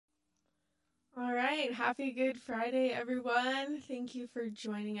All right. Happy Good Friday, everyone. Thank you for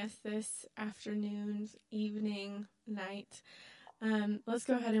joining us this afternoon, evening, night. Let's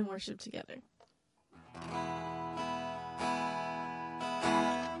go ahead and worship together.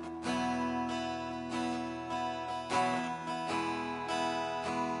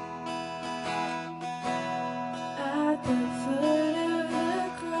 At the foot of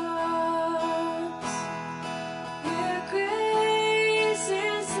the cross, where grace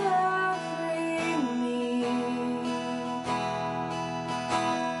is suffering me,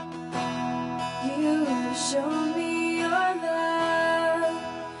 you show me your love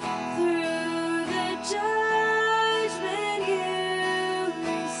through the judgment.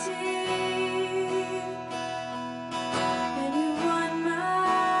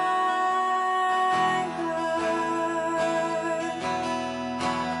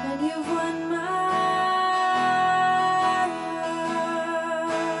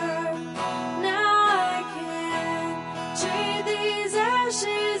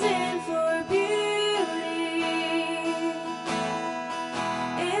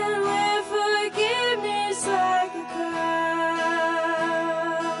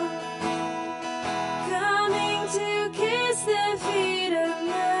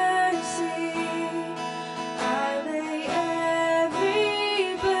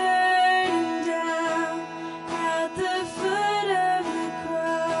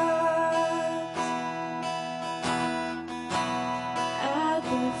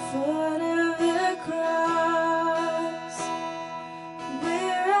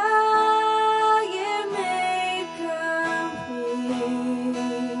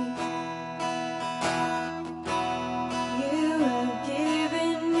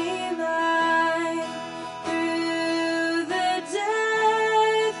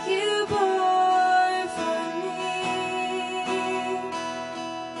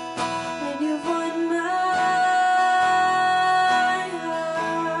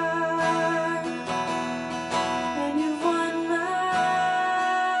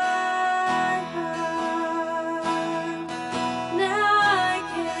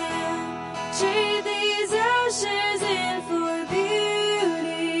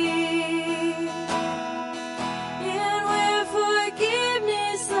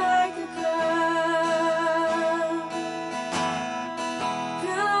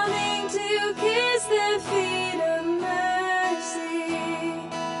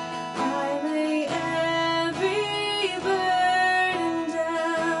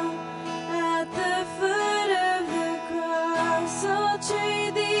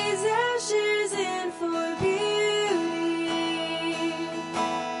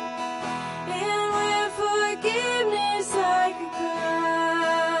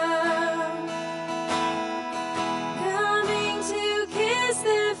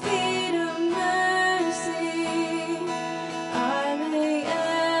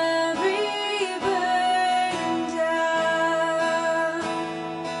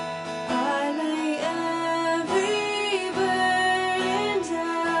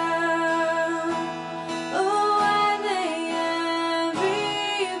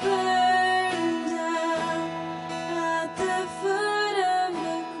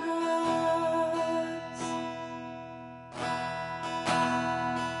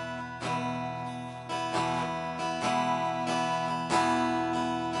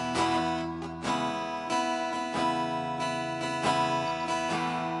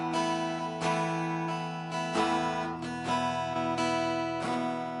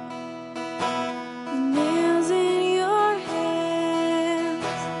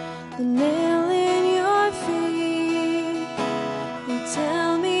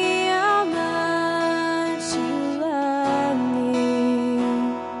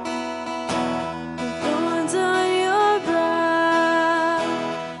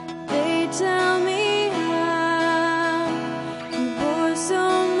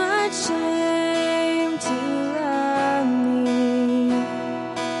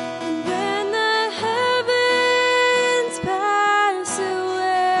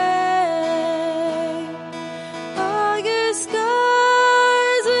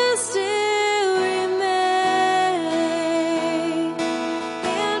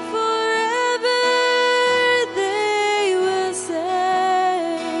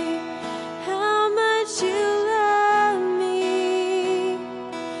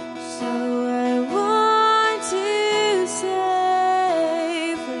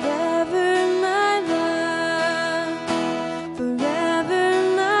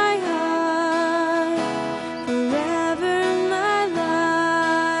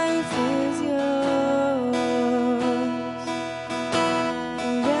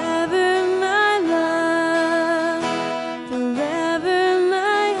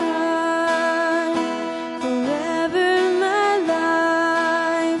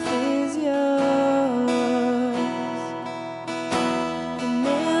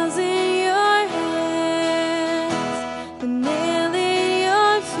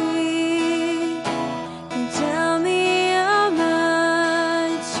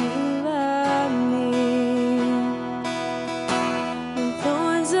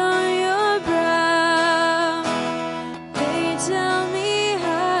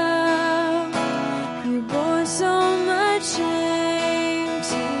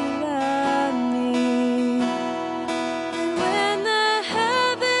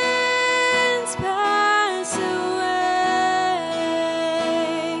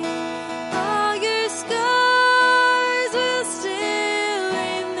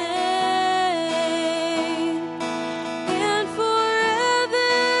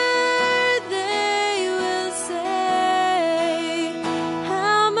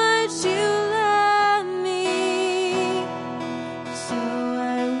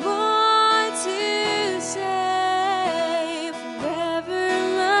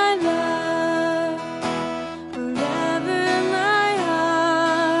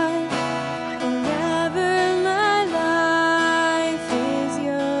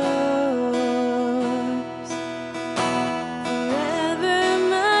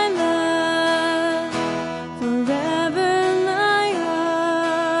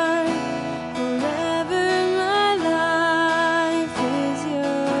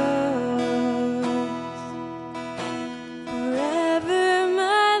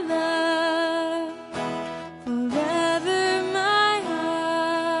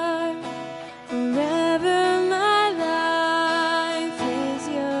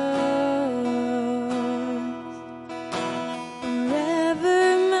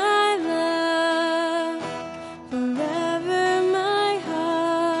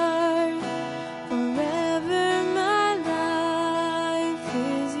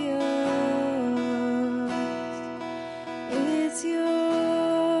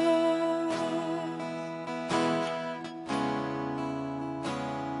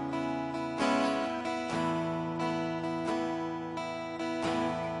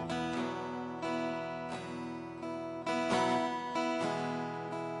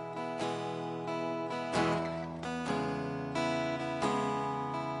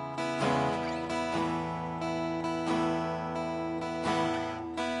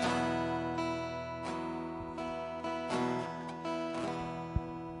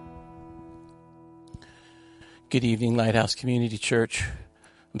 Good evening, Lighthouse Community Church.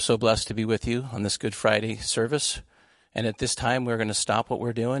 I'm so blessed to be with you on this Good Friday service. And at this time, we're going to stop what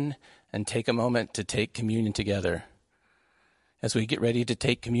we're doing and take a moment to take communion together. As we get ready to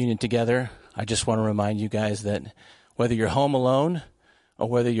take communion together, I just want to remind you guys that whether you're home alone or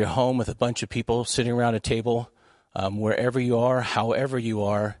whether you're home with a bunch of people sitting around a table, wherever you are, however you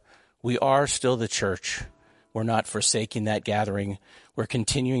are, we are still the church. We're not forsaking that gathering. We're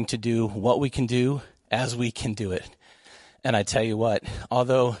continuing to do what we can do as we can do it. And I tell you what,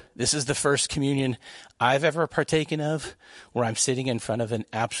 although this is the first communion I've ever partaken of where I'm sitting in front of an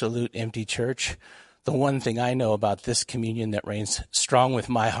absolute empty church, the one thing I know about this communion that reigns strong with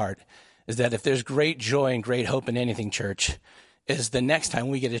my heart is that if there's great joy and great hope in anything, church, is the next time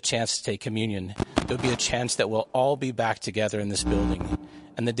we get a chance to take communion, there'll be a chance that we'll all be back together in this building.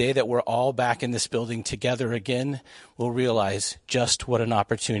 And the day that we're all back in this building together again, we'll realize just what an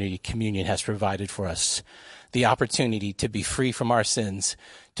opportunity communion has provided for us. The opportunity to be free from our sins,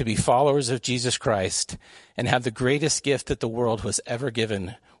 to be followers of Jesus Christ, and have the greatest gift that the world was ever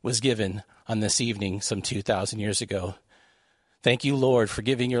given, was given on this evening some 2,000 years ago. Thank you, Lord, for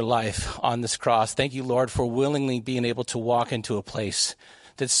giving your life on this cross. Thank you, Lord, for willingly being able to walk into a place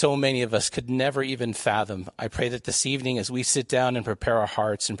that so many of us could never even fathom. I pray that this evening, as we sit down and prepare our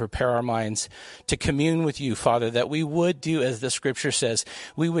hearts and prepare our minds to commune with you, Father, that we would do, as the scripture says,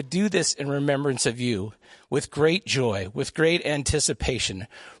 we would do this in remembrance of you, with great joy, with great anticipation,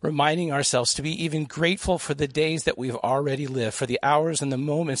 reminding ourselves to be even grateful for the days that we've already lived, for the hours and the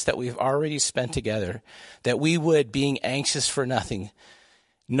moments that we've already spent together, that we would, being anxious for nothing,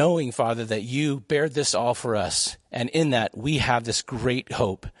 knowing, Father, that you bared this all for us, and in that we have this great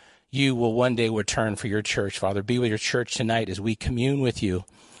hope. You will one day return for your church, Father. Be with your church tonight as we commune with you.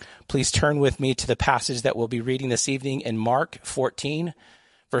 Please turn with me to the passage that we'll be reading this evening in Mark 14,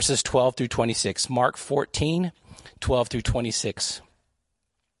 verses 12 through 26. Mark 14, 12 through 26.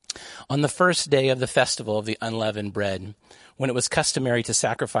 On the first day of the festival of the unleavened bread, when it was customary to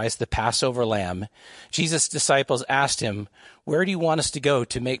sacrifice the Passover lamb, Jesus' disciples asked him, "Where do you want us to go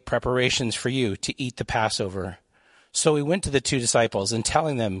to make preparations for you to eat the Passover?" So he went to the 2 disciples and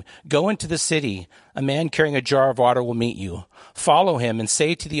telling them, "Go into the city. A man carrying a jar of water will meet you. Follow him and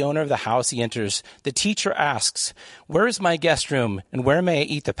say to the owner of the house he enters, 'The teacher asks, where is my guest room and where may I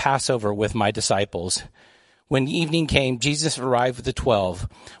eat the Passover with my disciples?'" When evening came, Jesus arrived with the 12.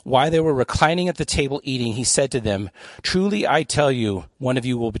 While they were reclining at the table eating, he said to them, "Truly I tell you, one of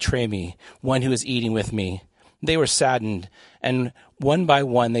you will betray me, one who is eating with me." They were saddened, and one by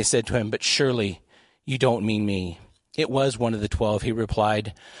one they said to him, "But surely you don't mean me." "It was one of the 12, he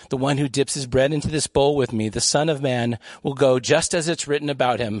replied. "The one who dips his bread into this bowl with me, the Son of Man, will go just as it's written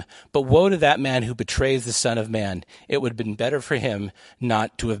about him. But woe to that man who betrays the Son of Man. It would have been better for him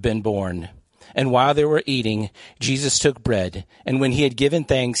not to have been born." And while they were eating, Jesus took bread, and when he had given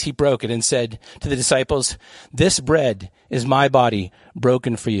thanks, he broke it and said to the disciples, "This bread is my body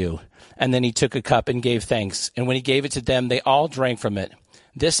broken for you." And then he took a cup and gave thanks, and when he gave it to them, they all drank from it.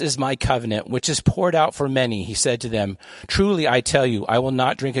 "This is my covenant, which is poured out for many," he said to them. "Truly I tell you, I will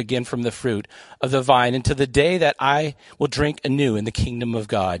not drink again from the fruit of the vine until the day that I will drink anew in the kingdom of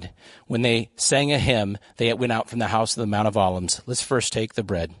God." When they sang a hymn, they went out from the house of the Mount of Olives. Let's first take the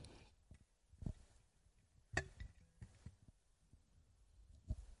bread.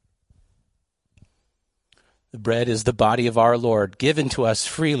 The bread is the body of our Lord, given to us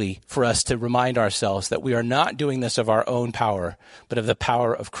freely for us to remind ourselves that we are not doing this of our own power, but of the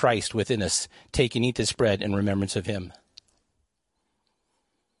power of Christ within us. Take and eat this bread in remembrance of him.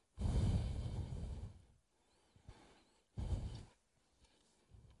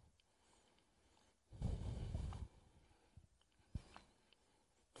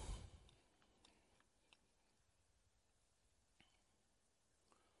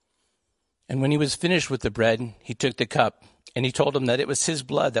 And when he was finished with the bread, he took the cup, and he told them that it was his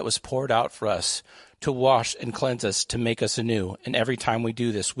blood that was poured out for us to wash and cleanse us, to make us anew. And every time we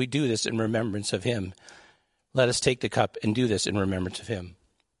do this in remembrance of him. Let us take the cup and do this in remembrance of him.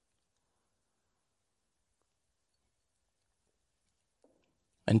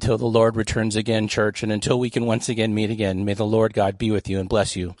 Until the Lord returns again, church, and until we can once again meet again, may the Lord God be with you and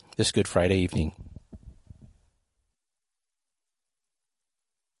bless you this Good Friday evening.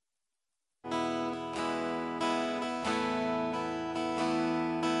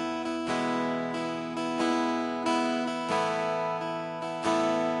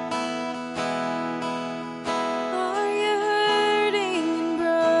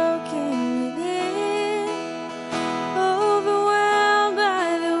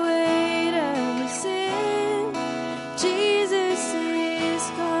 Jesus is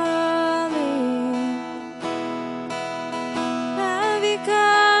calling.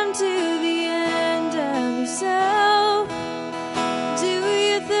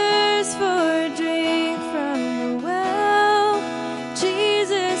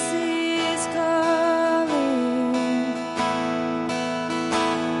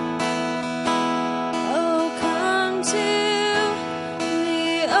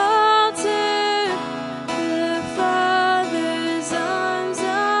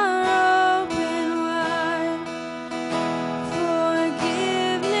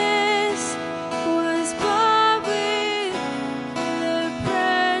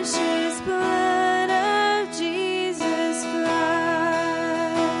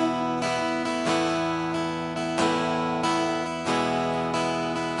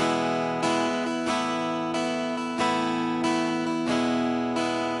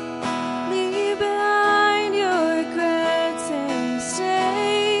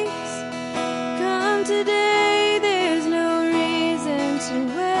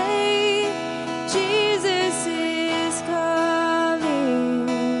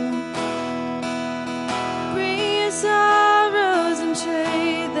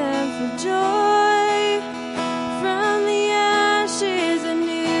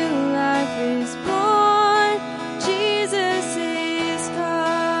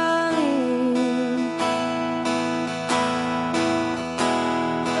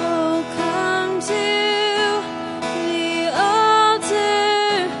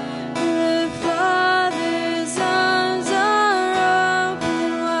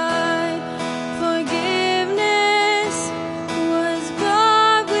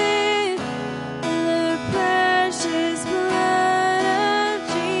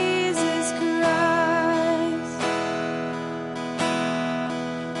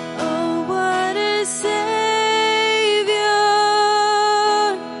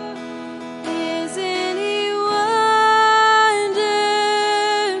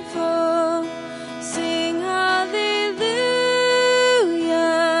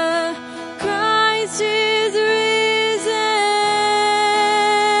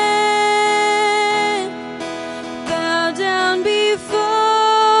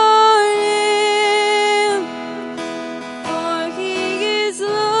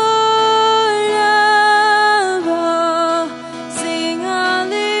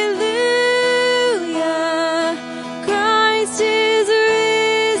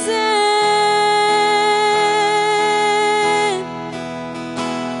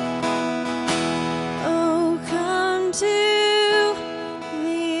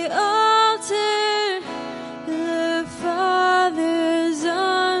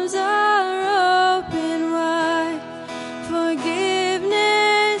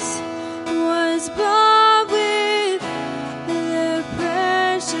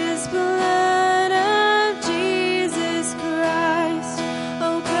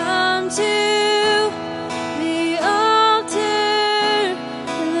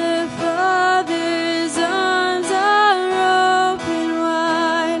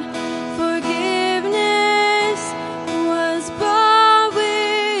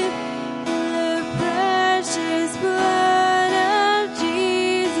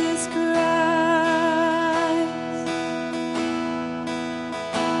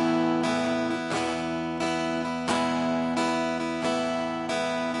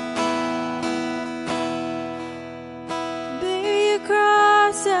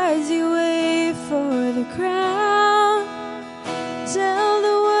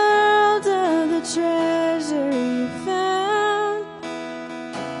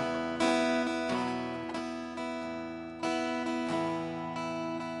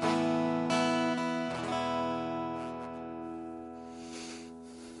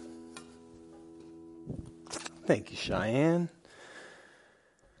 Thank you, Cheyenne.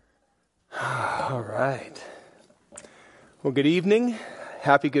 All right. Well, good evening.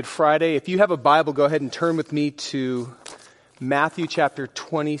 Happy Good Friday. If you have a Bible, go ahead and turn with me to Matthew chapter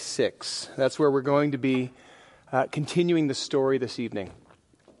 26. That's where we're going to be continuing the story this evening.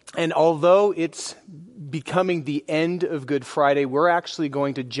 And although it's becoming the end of Good Friday, we're actually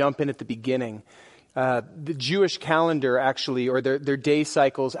going to jump in at the beginning. The Jewish calendar actually, or their day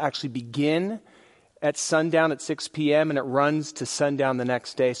cycles actually begin at sundown at 6 p.m. and it runs to sundown the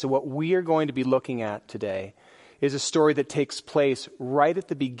next day. So what we are going to be looking at today is a story that takes place right at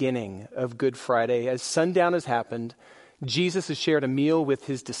the beginning of Good Friday. As sundown has happened, Jesus has shared a meal with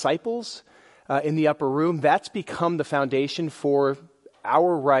his disciples in the upper room. That's become the foundation for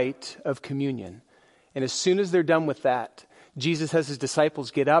our rite of communion. And as soon as they're done with that, Jesus has his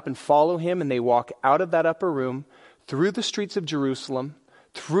disciples get up and follow him, and they walk out of that upper room, through the streets of Jerusalem,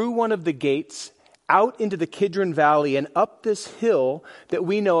 through one of the gates, out into the Kidron Valley, and up this hill that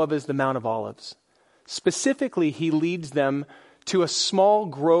we know of as the Mount of Olives. Specifically, he leads them to a small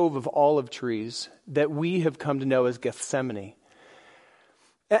grove of olive trees that we have come to know as Gethsemane.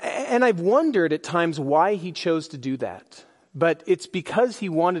 And I've wondered at times why he chose to do that. But it's because he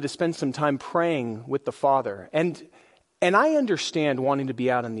wanted to spend some time praying with the Father. And I understand wanting to be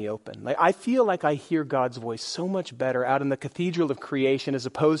out in the open. I feel like I hear God's voice so much better out in the cathedral of creation as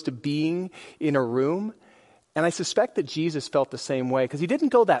opposed to being in a room. And I suspect that Jesus felt the same way because he didn't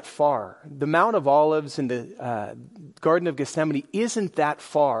go that far. The Mount of Olives and the Garden of Gethsemane isn't that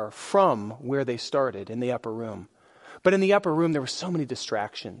far from where they started in the upper room. But in the upper room, there were so many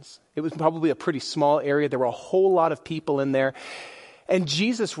distractions. It was probably a pretty small area. There were a whole lot of people in there. And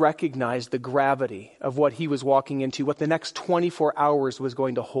Jesus recognized the gravity of what he was walking into, what the next 24 hours was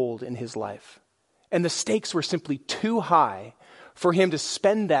going to hold in his life. And the stakes were simply too high for him to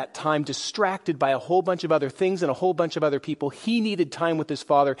spend that time distracted by a whole bunch of other things and a whole bunch of other people. He needed time with his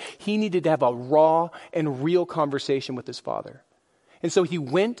Father. He needed to have a raw and real conversation with his Father. And so he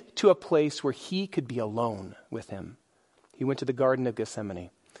went to a place where he could be alone with him. He went to the Garden of Gethsemane.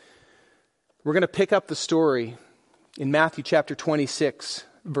 We're going to pick up the story in Matthew chapter 26,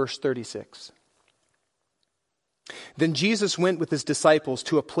 verse 36. Then Jesus went with his disciples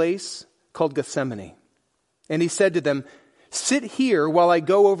to a place called Gethsemane. And he said to them, "Sit here while I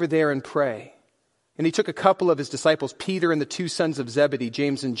go over there and pray." And he took a couple of his disciples, Peter and the two sons of Zebedee,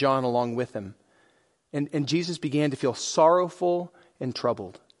 James and John, along with him. And Jesus began to feel sorrowful and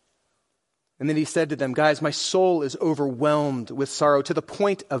troubled. And then he said to them, "Guys, my soul is overwhelmed with sorrow to the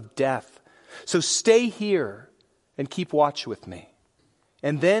point of death. So stay here and keep watch with me."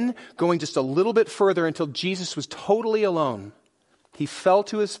 And then, going just a little bit further until Jesus was totally alone, he fell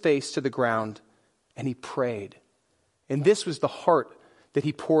to his face to the ground and he prayed. And this was the heart that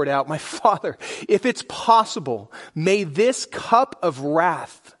he poured out. "My Father, if it's possible, may this cup of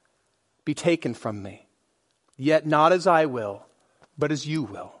wrath be taken from me. Yet not as I will, but as you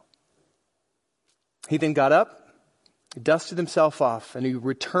will." He then got up, dusted himself off, and he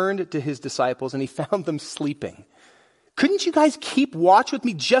returned to his disciples, and he found them sleeping. "Couldn't you guys keep watch with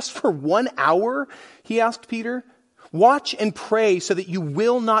me just for 1 hour?" he asked Peter. "Watch and pray so that you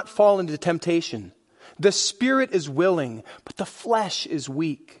will not fall into temptation. The spirit is willing, but the flesh is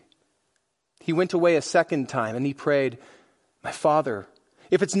weak." He went away a second time and he prayed, "My Father,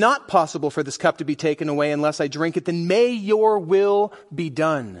 if it's not possible for this cup to be taken away unless I drink it, then may your will be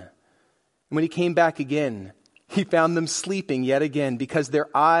done." And when he came back again, he found them sleeping yet again because their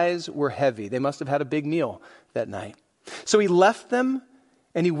eyes were heavy. They must have had a big meal that night. So he left them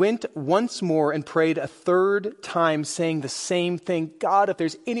and he went once more and prayed a third time, saying the same thing. "God, if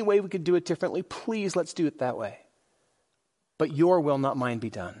there's any way we could do it differently, please let's do it that way. But your will, not mine, be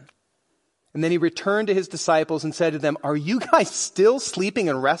done." And then he returned to his disciples and said to them, "Are you guys still sleeping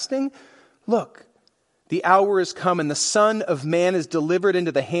and resting? Look, the hour has come and the Son of Man is delivered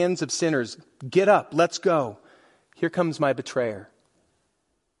into the hands of sinners. Get up, let's go. Here comes my betrayer."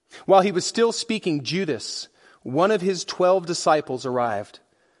 While he was still speaking, Judas, one of his 12 disciples, arrived.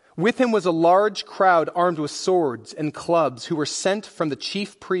 With him was a large crowd armed with swords and clubs who were sent from the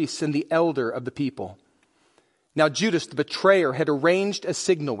chief priests and the elder of the people. Now Judas, the betrayer, had arranged a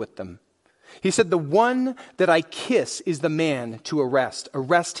signal with them. He said, "The one that I kiss is the man to arrest.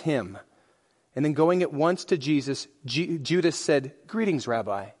 Arrest him." And then going at once to Jesus, Judas said, "Greetings,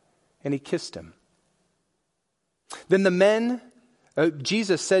 Rabbi." And he kissed him. Then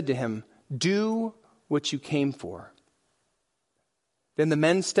Jesus said to him, "Do what you came for." Then the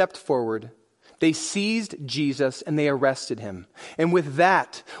men stepped forward, They seized Jesus and they arrested him. And with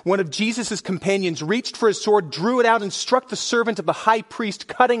that, one of Jesus' companions reached for his sword, drew it out, and struck the servant of the high priest,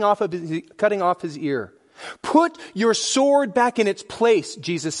 cutting off his ear. "Put your sword back in its place,"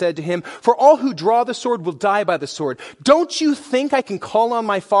 Jesus said to him, "for all who draw the sword will die by the sword. Don't you think I can call on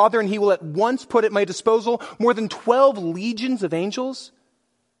my Father and he will at once put at my disposal more than 12 legions of angels?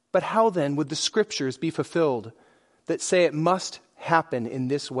 But how then would the scriptures be fulfilled that say it must happen in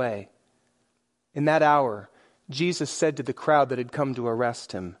this way?" In that hour, Jesus said to the crowd that had come to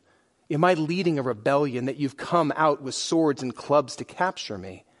arrest him, "Am I leading a rebellion that you've come out with swords and clubs to capture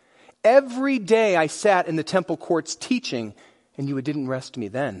me? Every day I sat in the temple courts teaching, and you didn't arrest me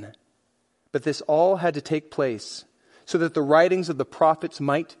then. But this all had to take place so that the writings of the prophets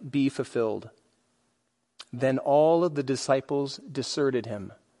might be fulfilled." Then all of the disciples deserted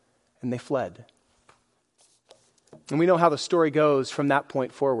him, and they fled. And we know how the story goes from that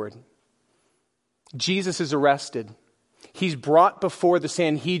point forward. Jesus is arrested. He's brought before the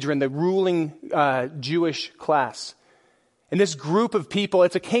Sanhedrin, the ruling Jewish class. And this group of people,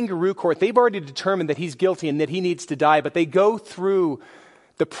 it's a kangaroo court. They've already determined that he's guilty and that he needs to die, but they go through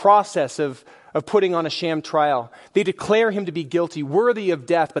the process of putting on a sham trial. They declare him to be guilty, worthy of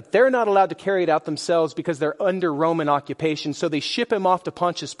death, but they're not allowed to carry it out themselves because they're under Roman occupation. So they ship him off to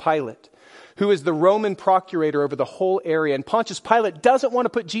Pontius Pilate, who is the Roman procurator over the whole area. And Pontius Pilate doesn't want to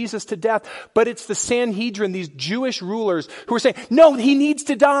put Jesus to death, but it's the Sanhedrin, these Jewish rulers, who are saying, "No, he needs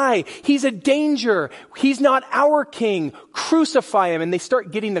to die. He's a danger. He's not our king. Crucify him." And they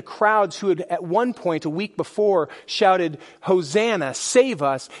start getting the crowds who had at one point, a week before, shouted, "Hosanna, save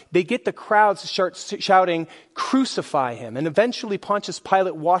us." They get the crowds to start shouting, "Crucify him." And eventually Pontius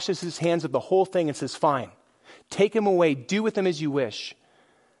Pilate washes his hands of the whole thing and says, "Fine, take him away. Do with him as you wish."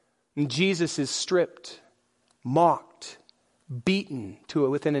 And Jesus is stripped, mocked, beaten to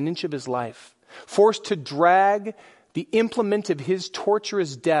within an inch of his life, forced to drag the implement of his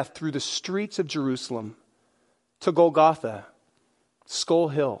torturous death through the streets of Jerusalem to Golgotha, Skull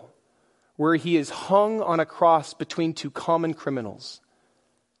Hill, where he is hung on a cross between two common criminals.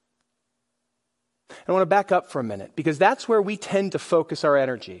 I want to back up for a minute, because that's where we tend to focus our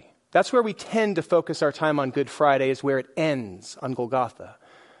energy. That's where we tend to focus our time on Good Friday, is where it ends on Golgotha.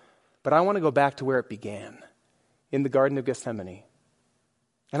 But I want to go back to where it began, in the Garden of Gethsemane.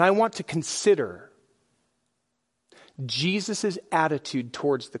 And I want to consider Jesus' attitude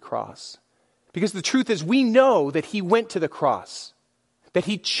towards the cross. Because the truth is, we know that he went to the cross, that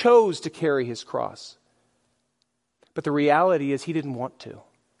he chose to carry his cross. But the reality is he didn't want to.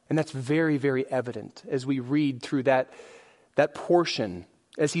 And that's very, very evident as we read through that portion,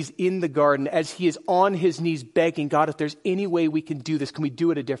 as he's in the garden, as he is on his knees begging, "God, if there's any way we can do this, can we do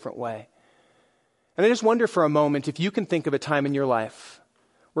it a different way?" And I just wonder for a moment if you can think of a time in your life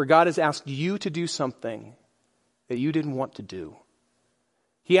where God has asked you to do something that you didn't want to do.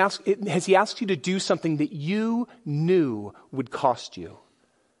 Has he asked you to do something that you knew would cost you?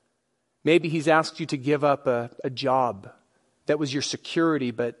 Maybe he's asked you to give up a job that was your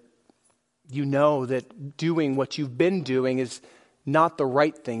security, but you know that doing what you've been doing is not the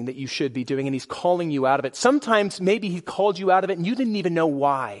right thing that you should be doing, and he's calling you out of it. Sometimes maybe he called you out of it and you didn't even know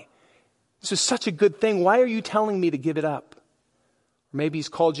why. This is such a good thing. Why are you telling me to give it up? Or maybe he's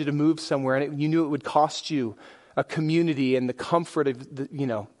called you to move somewhere and you knew it would cost you a community and the comfort of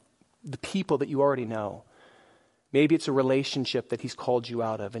the people that you already know. Maybe it's a relationship that he's called you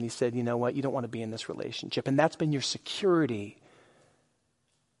out of and he said, "You know what? You don't want to be in this relationship." And that's been your security.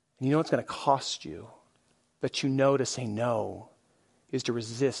 And you know it's going to cost you, but you know to say no is to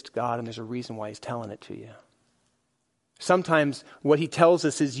resist God, and there's a reason why he's telling it to you. Sometimes what he tells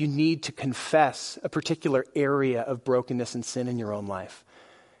us is you need to confess a particular area of brokenness and sin in your own life.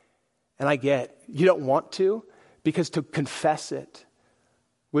 And I get, you don't want to, because to confess it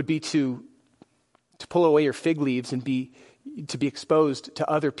would be to pull away your fig leaves and to be exposed to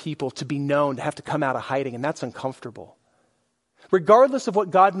other people, to be known, to have to come out of hiding, and that's uncomfortable. Regardless of what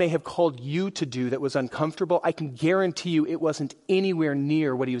God may have called you to do that was uncomfortable, I can guarantee you it wasn't anywhere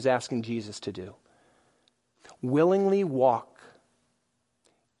near what he was asking Jesus to do. Willingly walk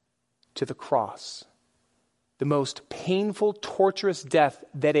to the cross, the most painful, torturous death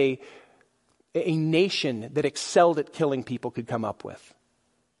that a nation that excelled at killing people could come up with.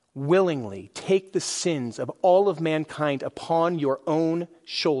 Willingly take the sins of all of mankind upon your own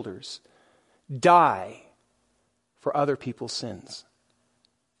shoulders. Die for other people's sins.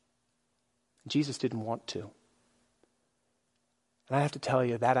 Jesus didn't want to. And I have to tell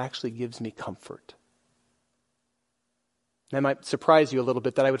you, that actually gives me comfort. And that might surprise you a little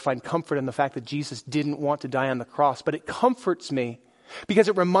bit that I would find comfort in the fact that Jesus didn't want to die on the cross, but it comforts me because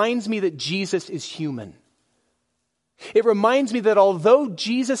it reminds me that Jesus is human. It reminds me that although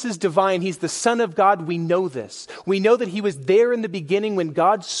Jesus is divine, he's the Son of God, we know this. We know that he was there in the beginning when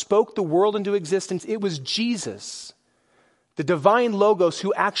God spoke the world into existence. It was Jesus, the divine Logos,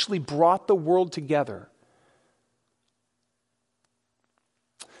 who actually brought the world together.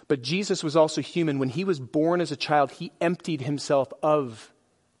 But Jesus was also human. When he was born as a child, he emptied himself of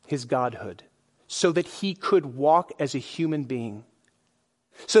his godhood so that he could walk as a human being,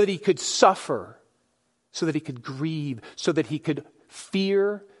 so that he could suffer, so that he could grieve, so that he could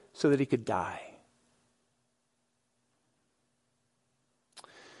fear, so that he could die.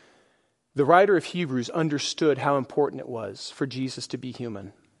 The writer of Hebrews understood how important it was for Jesus to be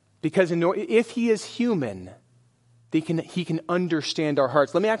human. Because if he is human, he can understand our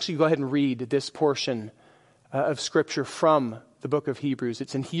hearts. Let me actually go ahead and read this portion of Scripture from the book of Hebrews.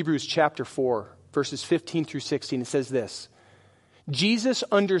 It's in Hebrews chapter 4, verses 15 through 16. It says this: Jesus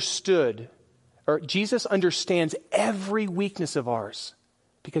understands every weakness of ours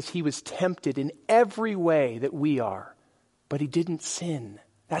because he was tempted in every way that we are, but he didn't sin.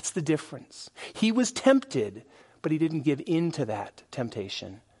 That's the difference. He was tempted, but he didn't give in to that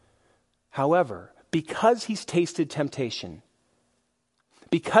temptation. However, because he's tasted temptation,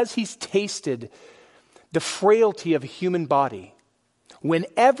 because he's tasted the frailty of a human body,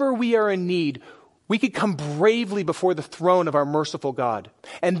 whenever we are in need, we could come bravely before the throne of our merciful God.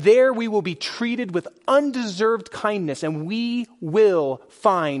 And there we will be treated with undeserved kindness, and we will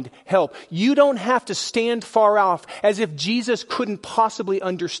find help. You don't have to stand far off as if Jesus couldn't possibly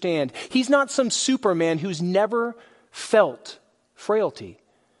understand. He's not some Superman who's never felt frailty.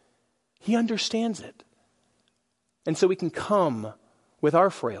 He understands it. And so we can come with our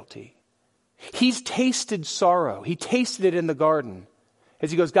frailty. He's tasted sorrow. He tasted it in the garden. As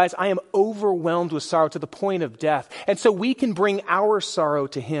he goes, guys, I am overwhelmed with sorrow to the point of death. And so we can bring our sorrow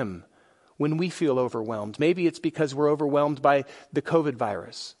to him when we feel overwhelmed. Maybe it's because we're overwhelmed by the COVID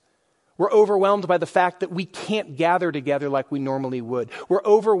virus. We're overwhelmed by the fact that we can't gather together like we normally would. We're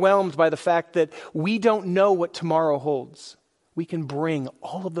overwhelmed by the fact that we don't know what tomorrow holds. We can bring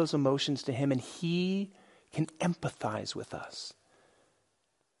all of those emotions to him, and he can empathize with us.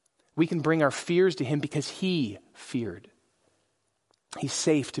 We can bring our fears to him because he feared. He's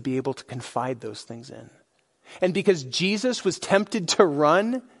safe to be able to confide those things in. And because Jesus was tempted to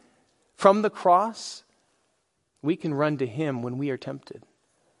run from the cross, we can run to him when we are tempted.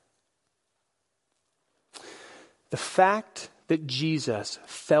 The fact that Jesus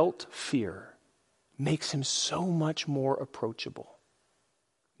felt fear makes him so much more approachable,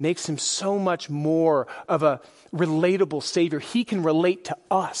 makes him so much more of a relatable Savior. He can relate to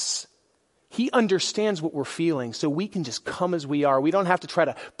us. He understands what we're feeling, so we can just come as we are. We don't have to try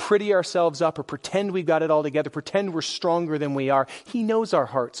to pretty ourselves up or pretend we've got it all together, pretend we're stronger than we are. He knows our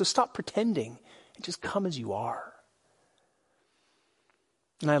heart, so stop pretending and just come as you are.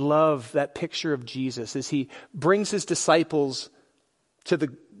 And I love that picture of Jesus as he brings his disciples to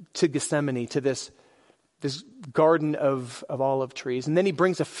Gethsemane, to this garden of olive trees. And then he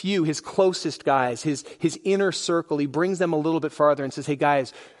brings a few, his closest guys, his inner circle. He brings them a little bit farther and says, hey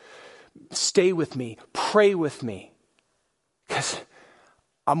guys, stay with me, pray with me, because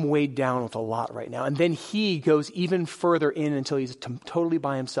I'm weighed down with a lot right now. And then he goes even further in until he's totally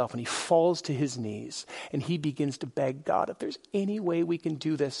by himself, and he falls to his knees and he begins to beg God, if there's any way we can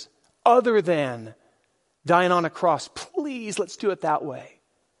do this other than dying on a cross, please, let's do it that way.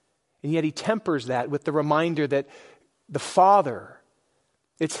 And yet he tempers that with the reminder that the Father,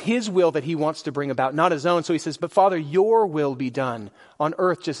 it's his will that he wants to bring about, not his own. So he says, but Father, your will be done on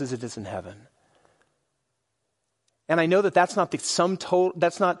earth just as it is in heaven. And I know that that's not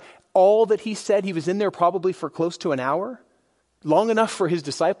that's not all that he said. He was in there probably for close to an hour, long enough for his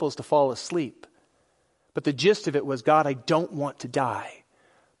disciples to fall asleep. But the gist of it was, God, I don't want to die,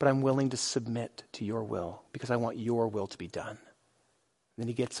 but I'm willing to submit to your will because I want your will to be done. Then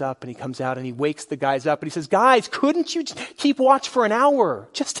he gets up and he comes out and he wakes the guys up and he says, guys, couldn't you keep watch for an hour?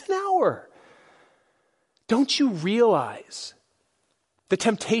 Just an hour. Don't you realize the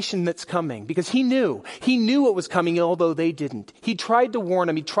temptation that's coming? Because he knew what was coming, although they didn't. He tried to warn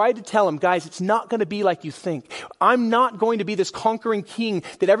them. He tried to tell them, guys, it's not going to be like you think. I'm not going to be this conquering king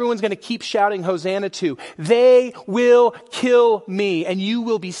that everyone's going to keep shouting Hosanna to. They will kill me and you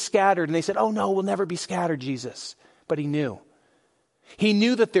will be scattered. And they said, oh no, we'll never be scattered, Jesus. But he knew. He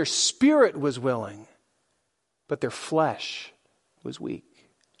knew that their spirit was willing, but their flesh was weak.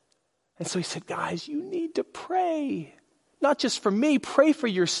 And so he said, guys, you need to pray. Not just for me, pray for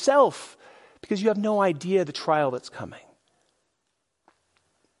yourself, because you have no idea the trial that's coming.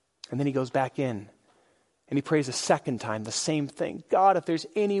 And then he goes back in And he prays a second time, the same thing. God, if there's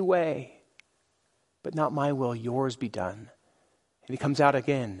any way, but not my will, yours be done. And he comes out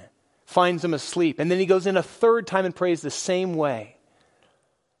again, finds them asleep. And then he goes in a third time and prays the same way.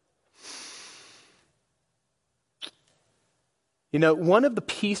 You know, one of the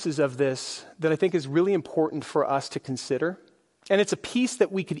pieces of this that I think is really important for us to consider, and it's a piece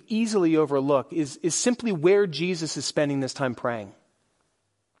that we could easily overlook, is simply where Jesus is spending this time praying.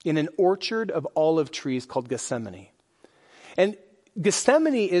 In an orchard of olive trees called Gethsemane. And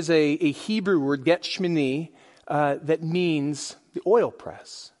Gethsemane is a Hebrew word, Gethsemane, that means the oil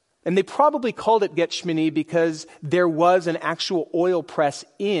press. And they probably called it Gethsemane because there was an actual oil press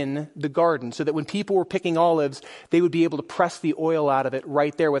in the garden, so that when people were picking olives, they would be able to press the oil out of it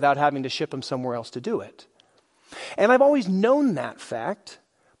right there without having to ship them somewhere else to do it. And I've always known that fact,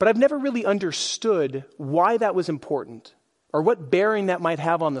 but I've never really understood why that was important, or what bearing that might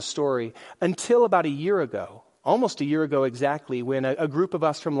have on the story, until about a year ago, almost a year ago exactly, when a group of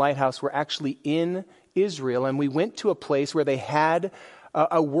us from Lighthouse were actually in Israel, and we went to a place where they had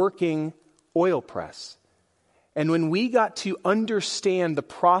a working oil press. And when we got to understand the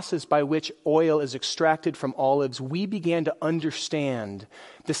process by which oil is extracted from olives, we began to understand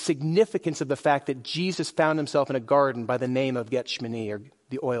the significance of the fact that Jesus found himself in a garden by the name of Gethsemane, or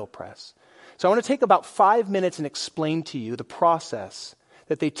the oil press. So I want to take about 5 minutes and explain to you the process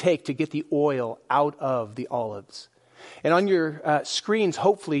that they take to get the oil out of the olives. And on your screens,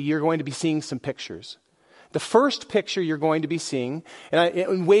 hopefully, you're going to be seeing some pictures. The first picture you're going to be seeing,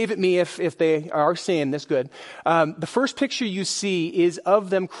 and wave at me if they are seeing this, good. The first picture you see is of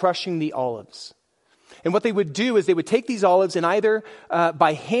them crushing the olives. And what they would do is they would take these olives and either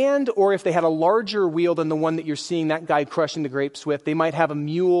by hand, or if they had a larger wheel than the one that you're seeing that guy crushing the grapes with, they might have a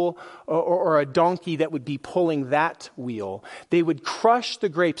mule or a donkey that would be pulling that wheel. They would crush the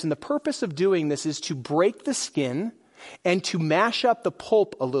grapes. And the purpose of doing this is to break the skin and to mash up the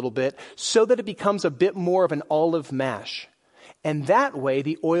pulp a little bit so that it becomes a bit more of an olive mash. And that way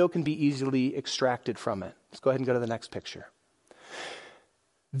the oil can be easily extracted from it. Let's go ahead and go to the next picture.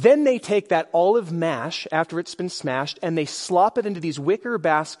 Then they take that olive mash after it's been smashed and they slop it into these wicker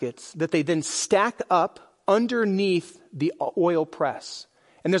baskets that they then stack up underneath the oil press.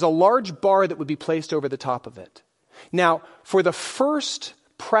 And there's a large bar that would be placed over the top of it. Now, for the first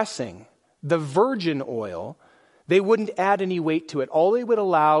pressing, the virgin oil, they wouldn't add any weight to it. All they would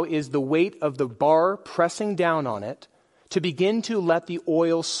allow is the weight of the bar pressing down on it to begin to let the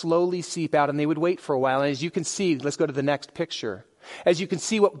oil slowly seep out, and they would wait for a while. And as you can see, let's go to the next picture. As you can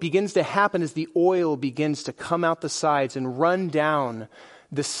see, what begins to happen is the oil begins to come out the sides and run down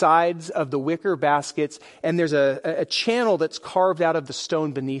the sides of the wicker baskets, and there's a channel that's carved out of the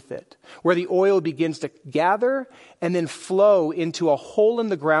stone beneath it, where the oil begins to gather and then flow into a hole in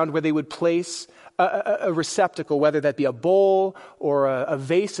the ground where they would place a receptacle, whether that be a bowl or a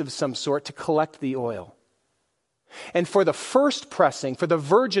vase of some sort, to collect the oil. And for the first pressing, for the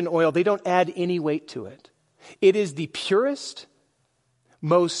virgin oil, they don't add any weight to it. It is the purest,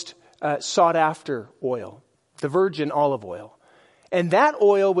 most sought after oil, the virgin olive oil. And that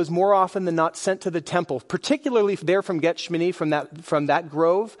oil was more often than not sent to the temple, particularly there from Gethsemane, from that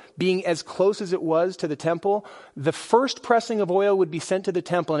grove, being as close as it was to the temple. The first pressing of oil would be sent to the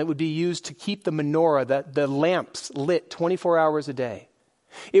temple, and it would be used to keep the menorah, the lamps, lit 24 hours a day.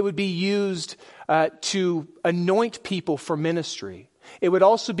 It would be used to anoint people for ministry. It would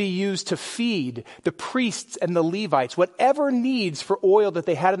also be used to feed the priests and the Levites. Whatever needs for oil that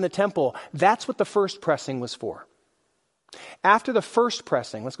they had in the temple, that's what the first pressing was for. After the first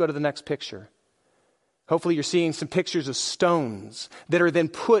pressing, let's go to the next picture. Hopefully you're seeing some pictures of stones that are then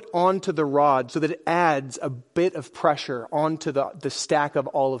put onto the rod so that it adds a bit of pressure onto the stack of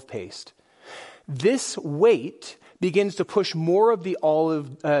olive paste. This weight begins to push more of the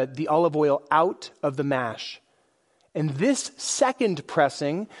olive oil out of the mash. And this second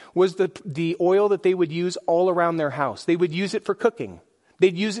pressing was the oil that they would use all around their house. They would use it for cooking.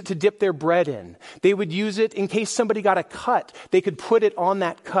 They'd use it to dip their bread in. They would use it in case somebody got a cut. They could put it on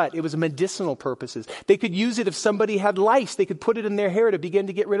that cut. It was medicinal purposes. They could use it if somebody had lice. They could put it in their hair to begin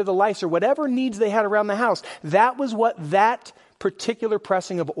to get rid of the lice, or whatever needs they had around the house. That was what that particular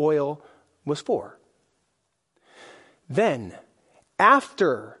pressing of oil was for. Then,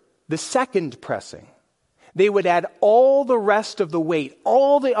 after the second pressing, they would add all the rest of the weight,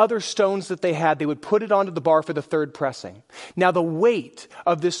 all the other stones that they had, they would put it onto the bar for the third pressing. Now, the weight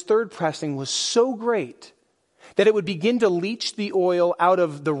of this third pressing was so great that it would begin to leach the oil out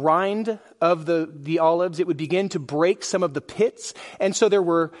of the rind of the olives. It would begin to break some of the pits. And so there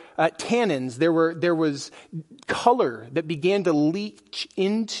were tannins, there was color that began to leach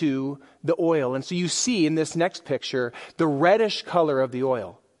into the oil. And so you see in this next picture, the reddish color of the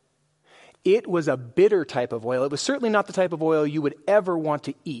oil. It was a bitter type of oil. It was certainly not the type of oil you would ever want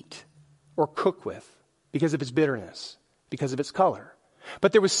to eat or cook with because of its bitterness, because of its color.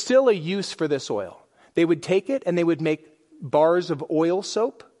 But there was still a use for this oil. They would take it and they would make bars of oil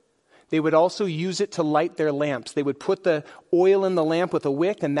soap. They would also use it to light their lamps. They would put the oil in the lamp with a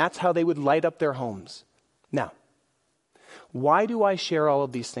wick, and that's how they would light up their homes. Now, why do I share all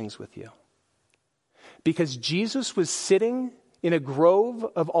of these things with you? Because Jesus was sitting in a grove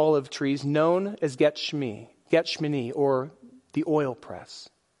of olive trees known as Gethsemane, or the oil press.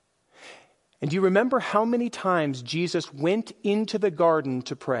 And do you remember how many times Jesus went into the garden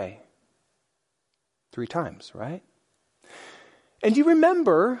to pray? 3 times, right? And do you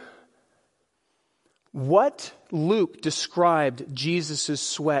remember what Luke described Jesus'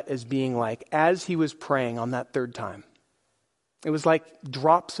 sweat as being like as he was praying on that 3rd time? It was like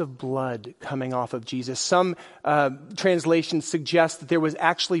drops of blood coming off of Jesus. Some translations suggest that there was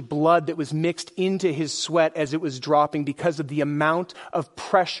actually blood that was mixed into his sweat as it was dropping because of the amount of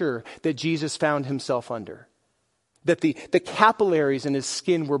pressure that Jesus found himself under. That the capillaries in his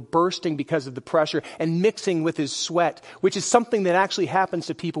skin were bursting because of the pressure and mixing with his sweat, which is something that actually happens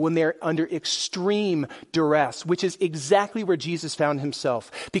to people when they're under extreme duress, which is exactly where Jesus found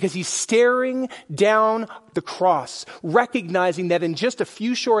himself. Because he's staring down the cross, recognizing that in just a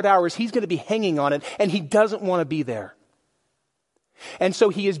few short hours, he's going to be hanging on it, and he doesn't want to be there. And so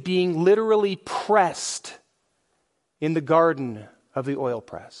he is being literally pressed in the garden of the oil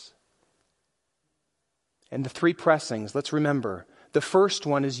press. And the 3 pressings, let's remember, the first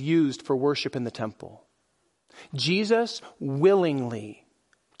one is used for worship in the temple. Jesus willingly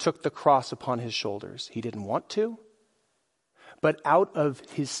took the cross upon his shoulders. He didn't want to, but out of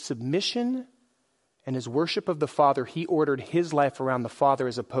his submission and his worship of the Father, he ordered his life around the Father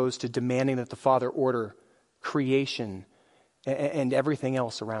as opposed to demanding that the Father order creation and everything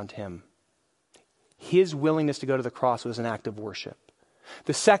else around him. His willingness to go to the cross was an act of worship.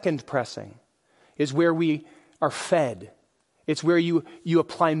 The second pressing is where we are fed. It's where you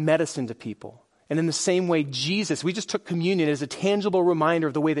apply medicine to people. And in the same way, Jesus, we just took communion as a tangible reminder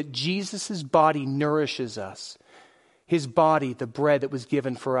of the way that Jesus' body nourishes us. His body, the bread that was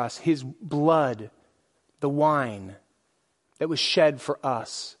given for us. His blood, the wine that was shed for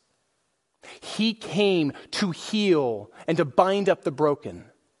us. He came to heal and to bind up the broken.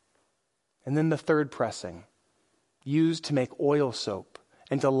 And then the third pressing, used to make oil soap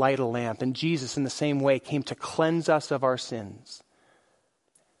and to light a lamp. And Jesus, in the same way, came to cleanse us of our sins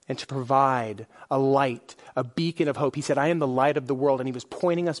and to provide a light, a beacon of hope. He said, I am the light of the world, and he was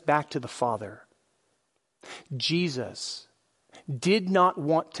pointing us back to the Father. Jesus did not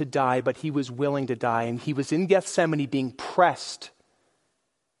want to die, but he was willing to die. And he was in Gethsemane being pressed,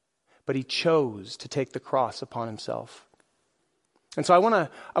 but he chose to take the cross upon himself. And so I want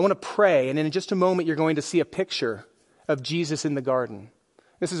to pray, and in just a moment you're going to see a picture of Jesus in the garden.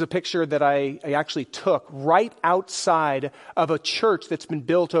 This is a picture that I actually took right outside of a church that's been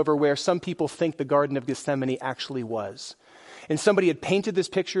built over where some people think the Garden of Gethsemane actually was. And somebody had painted this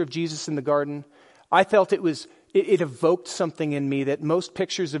picture of Jesus in the garden. I felt it evoked something in me that most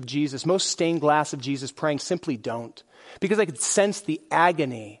pictures of Jesus, most stained glass of Jesus praying simply don't. Because I could sense the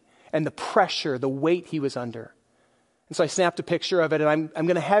agony and the pressure, the weight he was under. And so I snapped a picture of it, and I'm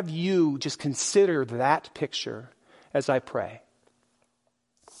going to have you just consider that picture as I pray.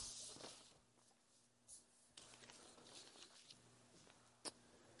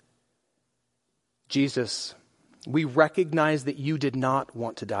 Jesus, we recognize that you did not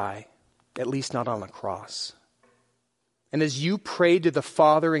want to die, at least not on a cross. And as you prayed to the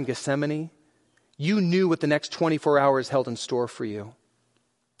Father in Gethsemane, you knew what the next 24 hours held in store for you.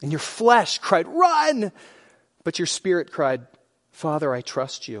 And your flesh cried, run! But your spirit cried, Father, I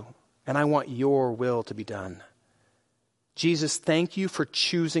trust you, and I want your will to be done. Jesus, thank you for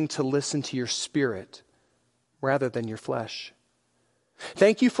choosing to listen to your spirit rather than your flesh.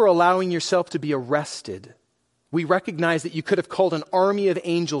 Thank you for allowing yourself to be arrested. We recognize that you could have called an army of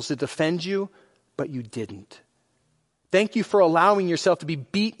angels to defend you, but you didn't. Thank you for allowing yourself to be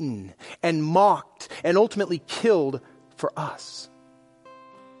beaten and mocked and ultimately killed for us.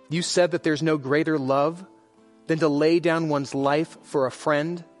 You said that there's no greater love than to lay down one's life for a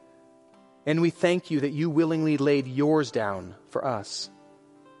friend. And we thank you that you willingly laid yours down for us.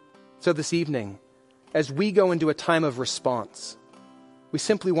 So this evening, as we go into a time of response, We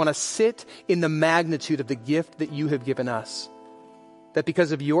simply want to sit in the magnitude of the gift that you have given us. That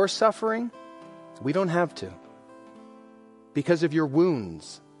because of your suffering, we don't have to. Because of your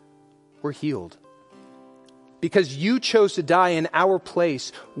wounds, we're healed. Because you chose to die in our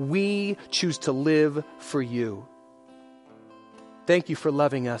place, we choose to live for you. Thank you for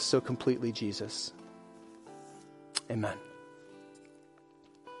loving us so completely, Jesus. Amen.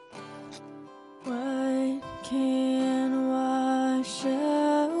 What can wash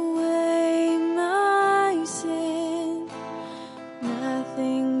away my sin?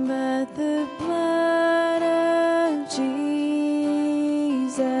 Nothing but the blood of Jesus.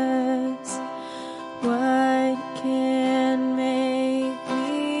 What can make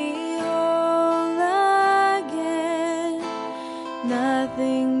me whole again?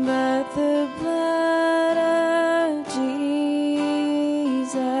 Nothing but the blood of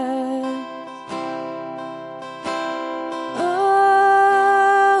Jesus.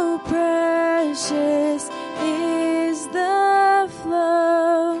 Oh, precious is the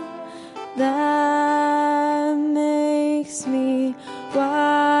flow that makes me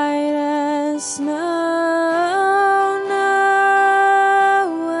white as snow. No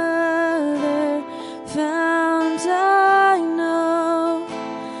other fount I know,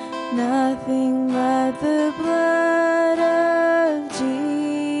 nothing but the blood of Jesus.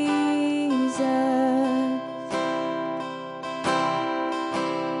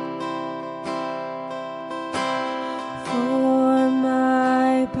 For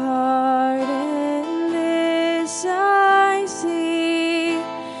my part in this I see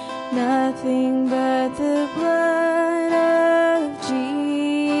nothing but the blood of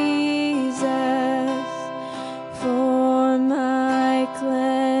Jesus. For my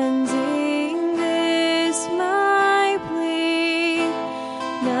cleansing this my plea,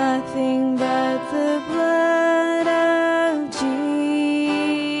 nothing but the blood of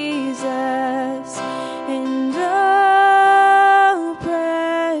Jesus. And oh,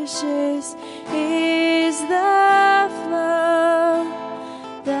 precious is the flow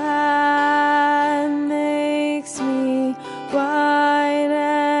that makes me white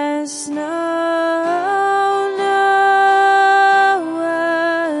as snow. No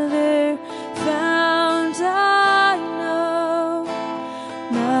other fount I know,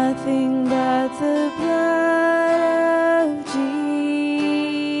 nothing but the blood of Jesus.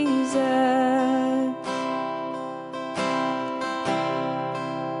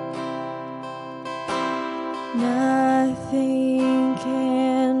 Nothing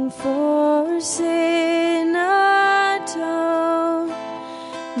can for sin atone,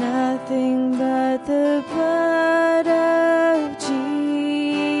 nothing but the blood of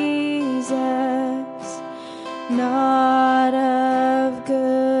Jesus. Not of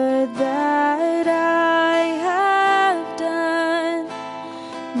good that I have done,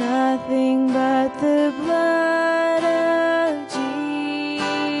 nothing but the blood of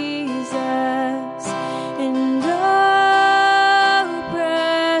Jesus. And oh,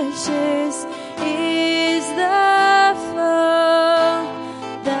 precious is the flow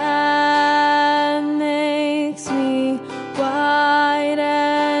that makes me white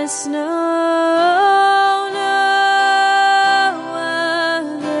as snow. No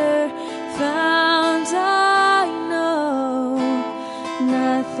other fount I know,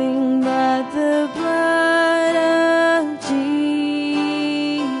 nothing but the blood of Jesus.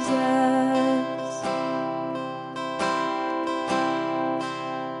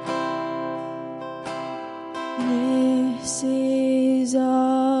 This is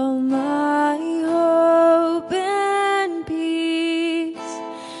all my hope and peace,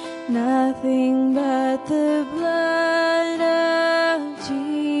 nothing but the blood of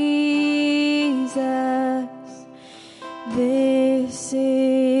Jesus. This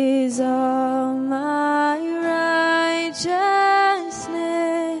is all my righteousness,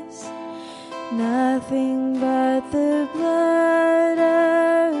 nothing but the blood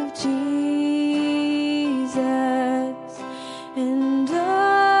of Jesus. And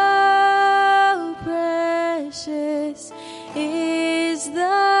oh, precious is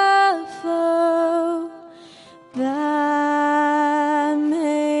the flow that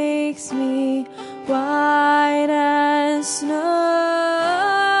makes me white as snow.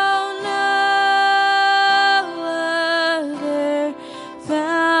 No other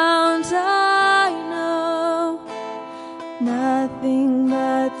fount I know, nothing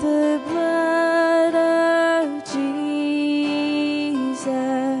but the blood of Jesus.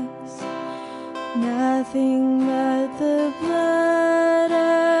 Nothing but the blood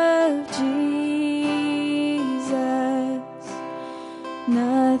of Jesus.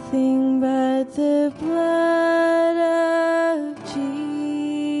 Nothing but the blood of Jesus.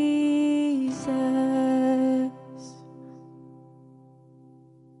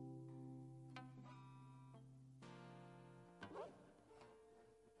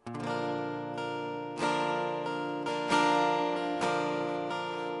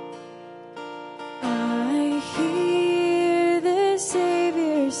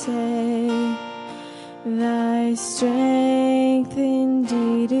 My strength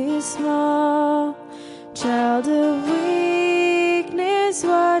indeed is small. Child of weakness,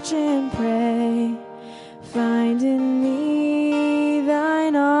 watch and pray. Find in me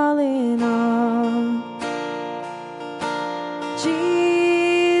thine all in all.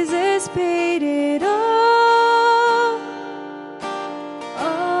 Jesus paid it all.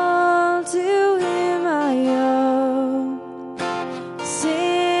 All to him I owe.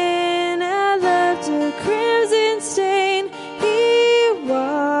 Sin had left a crimson stain. He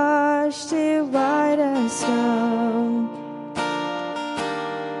washed it white as snow.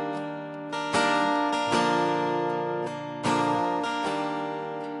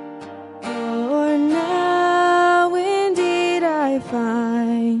 Oh, now indeed I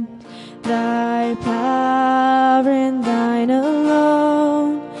find thy power and thine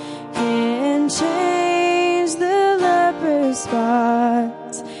alone can change the leper's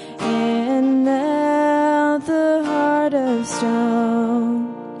spots and melt the heart of stone.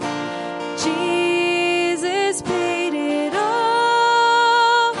 Jesus paid it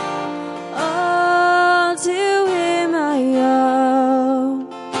all to him I owe.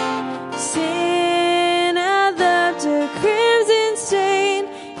 Sin had left a crimson stain.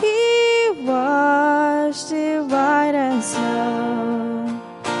 He washed it white as snow.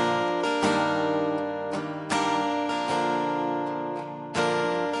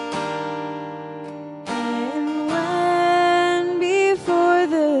 And when before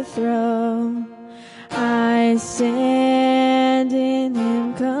the throne I stand in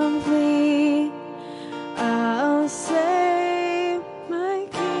him complete, I'll say my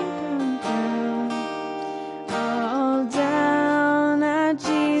kingdom come all down at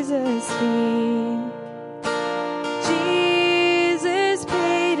Jesus' feet. Jesus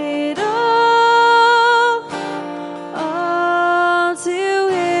paid it all to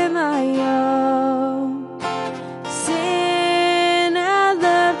him I owe. Sin had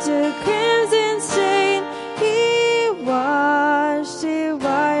left a crimson stain. He washed it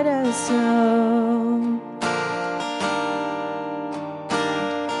white as snow.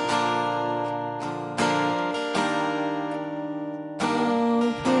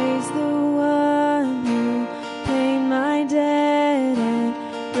 Oh, praise the one who paid my debt and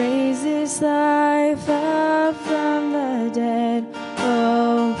raised this life up from the dead.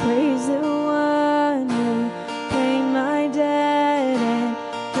 Oh, praise the one who paid my debt and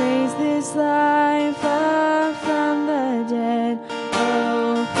raised this life up from the dead.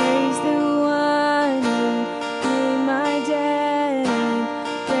 Oh, praise the one who paid my debt and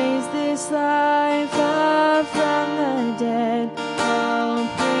raised this life up from the dead. Oh,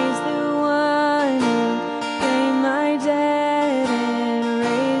 praise the one who paid my debt and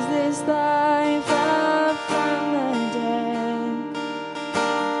raised this life up from the dead.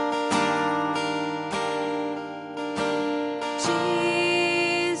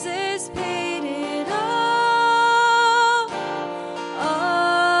 Jesus paid it all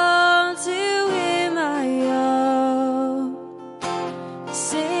to him I owe.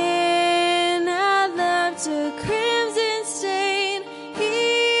 Sin had left a crimson stain.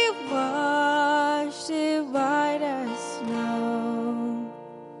 He washed it white as snow.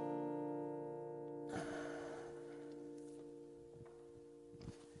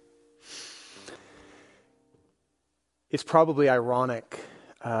 It's probably ironic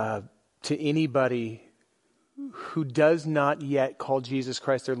to anybody who does not yet call Jesus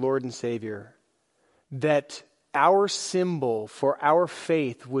Christ their Lord and Savior that our symbol for our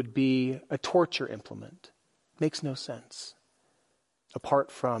faith would be a torture implement. Makes no sense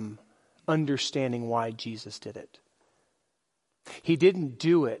apart from understanding why Jesus did it. He didn't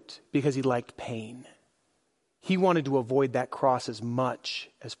do it because he liked pain. He wanted to avoid that cross as much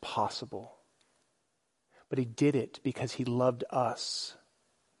as possible. But he did it because he loved us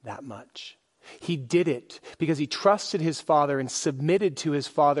that much. He did it because he trusted his Father and submitted to his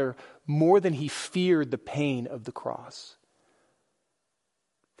Father more than he feared the pain of the cross.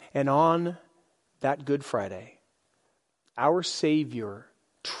 And on that Good Friday, our Savior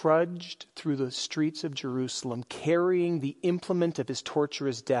trudged through the streets of Jerusalem carrying the implement of his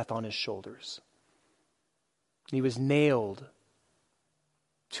torturous death on his shoulders. He was nailed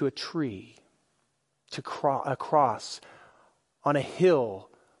to a tree, to a cross on a hill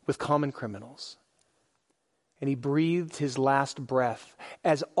with common criminals. And he breathed his last breath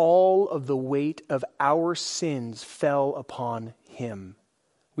as all of the weight of our sins fell upon him.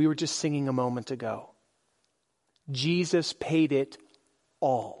 We were just singing a moment ago. Jesus paid it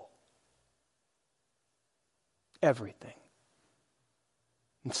all. Everything.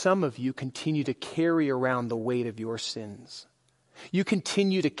 And some of you continue to carry around the weight of your sins. You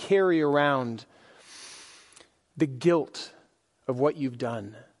continue to carry around the guilt of what you've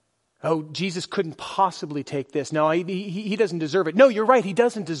done. Oh, Jesus couldn't possibly take this. No, he doesn't deserve it. No, you're right. He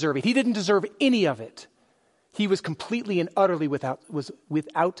doesn't deserve it. He didn't deserve any of it. He was completely and utterly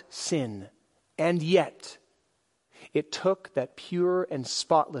without sin. And yet, it took that pure and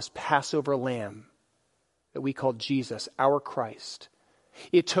spotless Passover lamb that we call Jesus, our Christ.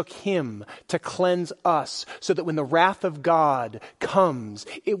 It took him to cleanse us so that when the wrath of God comes,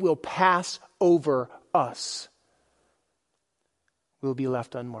 it will pass over us. We'll be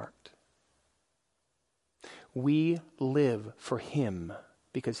left unmarked. We live for him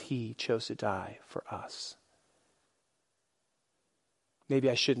because he chose to die for us. Maybe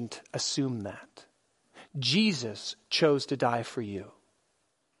I shouldn't assume that. Jesus chose to die for you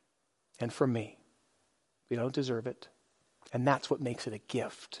and for me. We don't deserve it. And that's what makes it a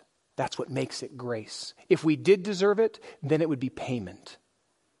gift. That's what makes it grace. If we did deserve it, then it would be payment.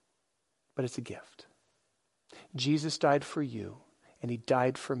 But it's a gift. Jesus died for you, and he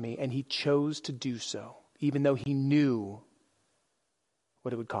died for me, and he chose to do so, even though he knew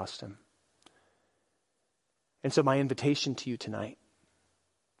what it would cost him. And so my invitation to you tonight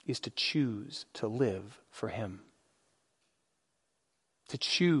is to choose to live for him. To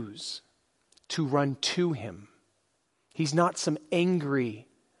choose to run to him. He's not some angry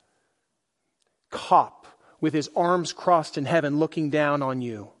cop with his arms crossed in heaven looking down on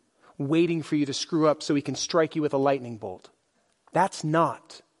you, waiting for you to screw up so he can strike you with a lightning bolt. That's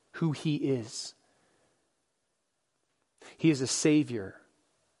not who he is. He is a Savior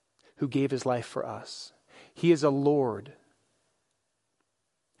who gave his life for us. He is a Lord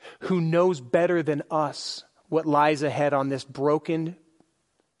who knows better than us what lies ahead on this broken,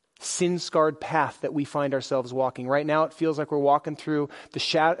 sin-scarred path that we find ourselves walking. Right now it feels like we're walking through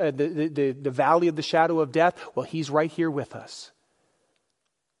the valley of the shadow of death. Well, he's right here with us.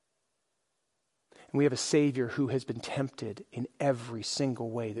 And we have a Savior who has been tempted in every single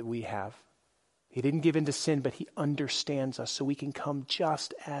way that we have. He didn't give in to sin, but he understands us so we can come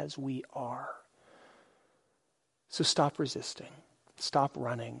just as we are. So stop resisting. Stop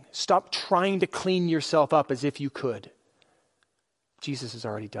running. Stop trying to clean yourself up as if you could. Jesus has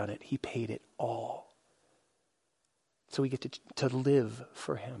already done it. He paid it all. So we get to live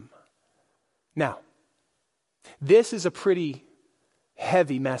for him. Now, this is a pretty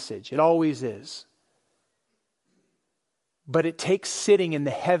heavy message. It always is. But it takes sitting in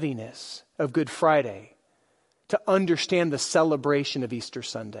the heaviness of Good Friday to understand the celebration of Easter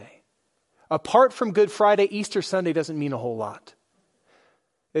Sunday. Apart from Good Friday, Easter Sunday doesn't mean a whole lot.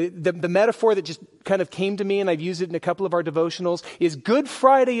 The metaphor that just kind of came to me, and I've used it in a couple of our devotionals, is Good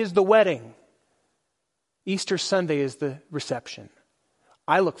Friday is the wedding. Easter Sunday is the reception.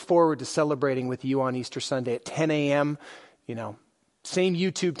 I look forward to celebrating with you on Easter Sunday at 10 a.m., same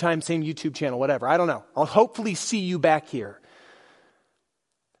YouTube time, same YouTube channel, whatever. I don't know. I'll hopefully see you back here.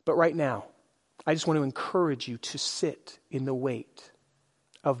 But right now, I just want to encourage you to sit in the weight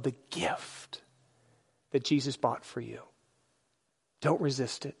of the gift that Jesus bought for you. Don't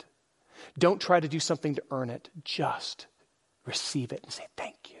resist it. Don't try to do something to earn it. Just receive it and say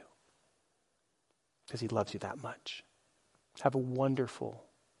thank you. Because he loves you that much. Have a wonderful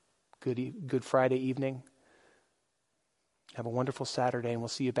Good Friday evening. Have a wonderful Saturday, and we'll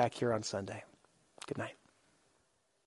see you back here on Sunday. Good night.